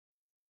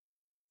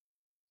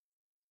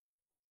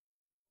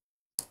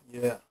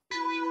Yeah.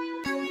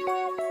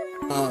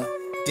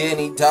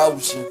 Danny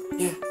Dojah.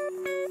 Yeah.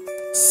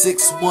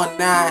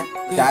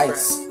 619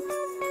 Dice.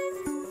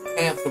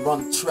 Panther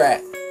on the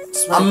track.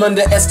 I'm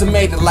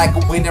underestimated like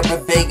a winner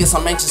in Vegas.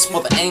 I'm anxious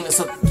for the anus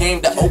of the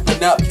game to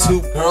open up.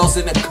 Two girls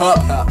in a cup,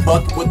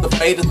 bucket with the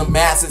fate of the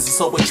masses. It's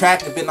so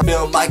attractive and I'm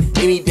feeling like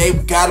any day we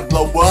gotta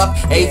blow up.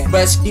 Hey,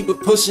 fresh, keep it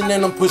pushing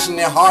and I'm pushing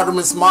it harder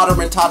and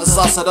smarter and try to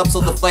sauce it up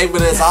so the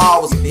flavor is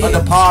ours.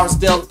 Under par and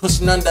still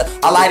pushing under.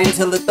 I light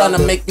until the thunder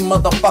make you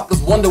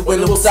motherfuckers wonder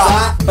when it will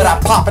stop. But I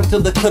pop until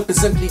the clip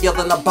is emptier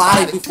than a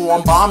body before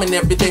I'm bombing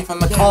everything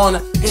from the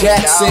corner.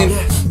 Jackson,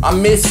 I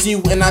miss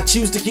you and I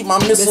choose to keep my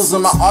missiles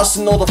in my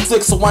arsenal to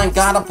flick so I ain't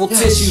got up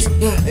tissues.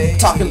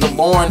 Talking to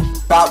Lauren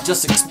about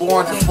just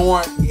exploring the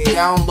torrent.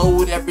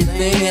 Download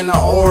everything in the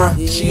aura.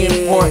 She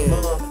important.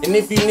 And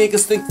if you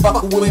niggas think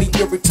fucking with me,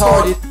 you're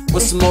retarded.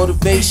 With some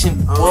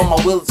motivation, well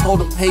my will is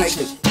holding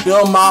patient.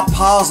 Feel my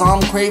pause,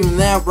 I'm craving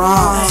that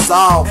rhyme.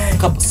 Solve a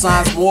couple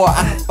signs more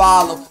I can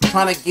follow.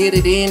 Trying to get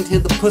it in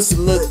till the pussy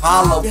look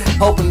hollow.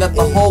 Hoping that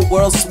the whole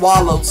world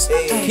swallows.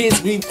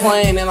 Kids be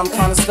playing and I'm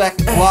trying to stack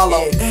and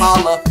wallow.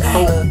 Holla,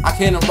 oh, I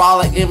can't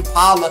enroll it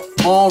Impala.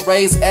 Born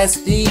raised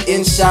SD,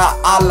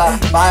 inshallah.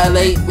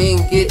 Violate me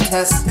and get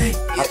tested.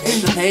 I pay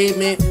the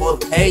payment for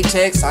the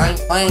paychecks, I ain't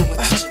playing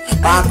with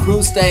you. My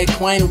crew stay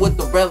acquainted with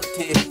the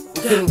relative.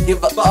 We couldn't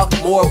give a fuck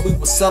more if we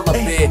were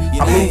celibate.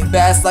 I move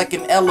fast like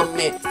an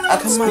element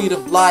at the speed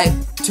of light.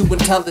 Too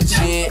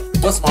intelligent,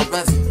 what's my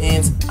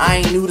residence? I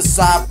ain't new to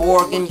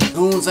cyborg and you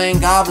goons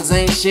ain't goblins,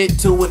 ain't shit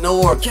to an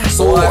org.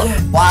 Sword,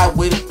 fly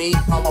with me,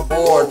 come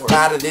aboard.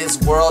 Out of this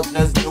world,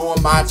 just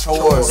doing my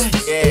chores.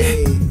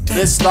 Yeah.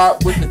 Let's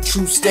start with the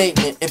true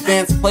statement.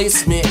 Advanced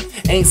placement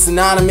ain't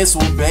synonymous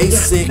with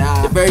basic.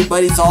 If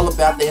everybody's all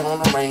about their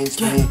own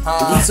arrangement,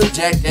 we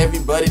subject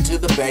everybody to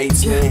the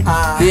basement.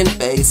 Then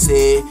face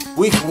it,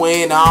 we can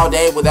win all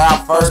day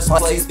without first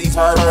place. These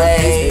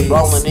hurricanes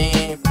rolling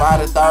in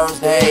Friday,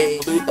 Thursday.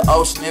 The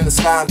ocean in the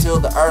sky until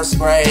the earth's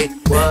gray.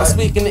 I'm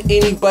speaking to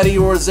anybody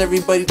or is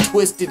everybody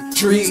twisted?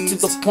 Trees to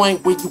the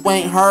point where you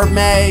ain't heard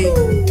me.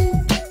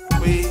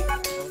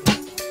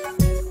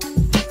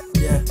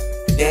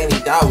 Danny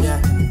Dojah.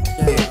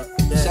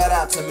 Shout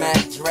out to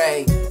Mac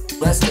Dre.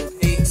 Rest in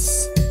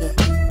peace.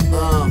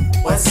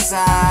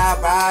 Westside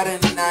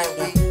riding the night.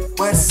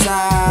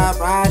 Westside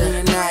riding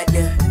the night.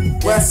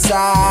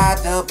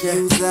 Westside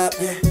W's up.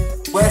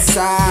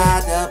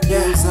 Westside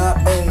W's up.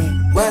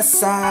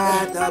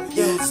 Westside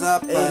W's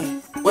up.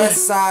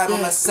 Westside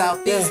on the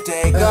southeast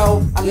day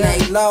go. I lay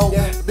low,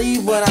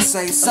 leave when I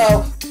say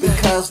so,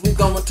 because we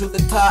going to the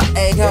top.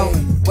 Ayo,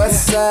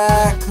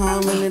 Westside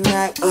coming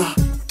tonight.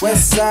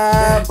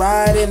 Westside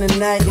riding the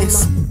night.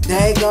 It's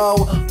they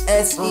go.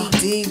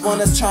 SED one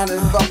that's trying to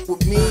fuck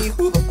with me.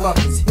 Who the fuck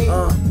is he?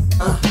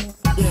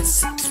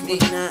 Yes, it's me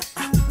now.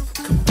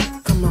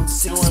 Come on,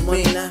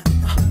 619.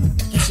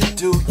 You should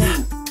do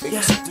you. Make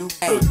you do.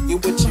 Hey,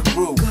 get with your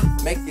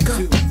groove. Make it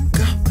do.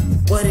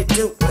 What it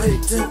do? What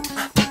it do?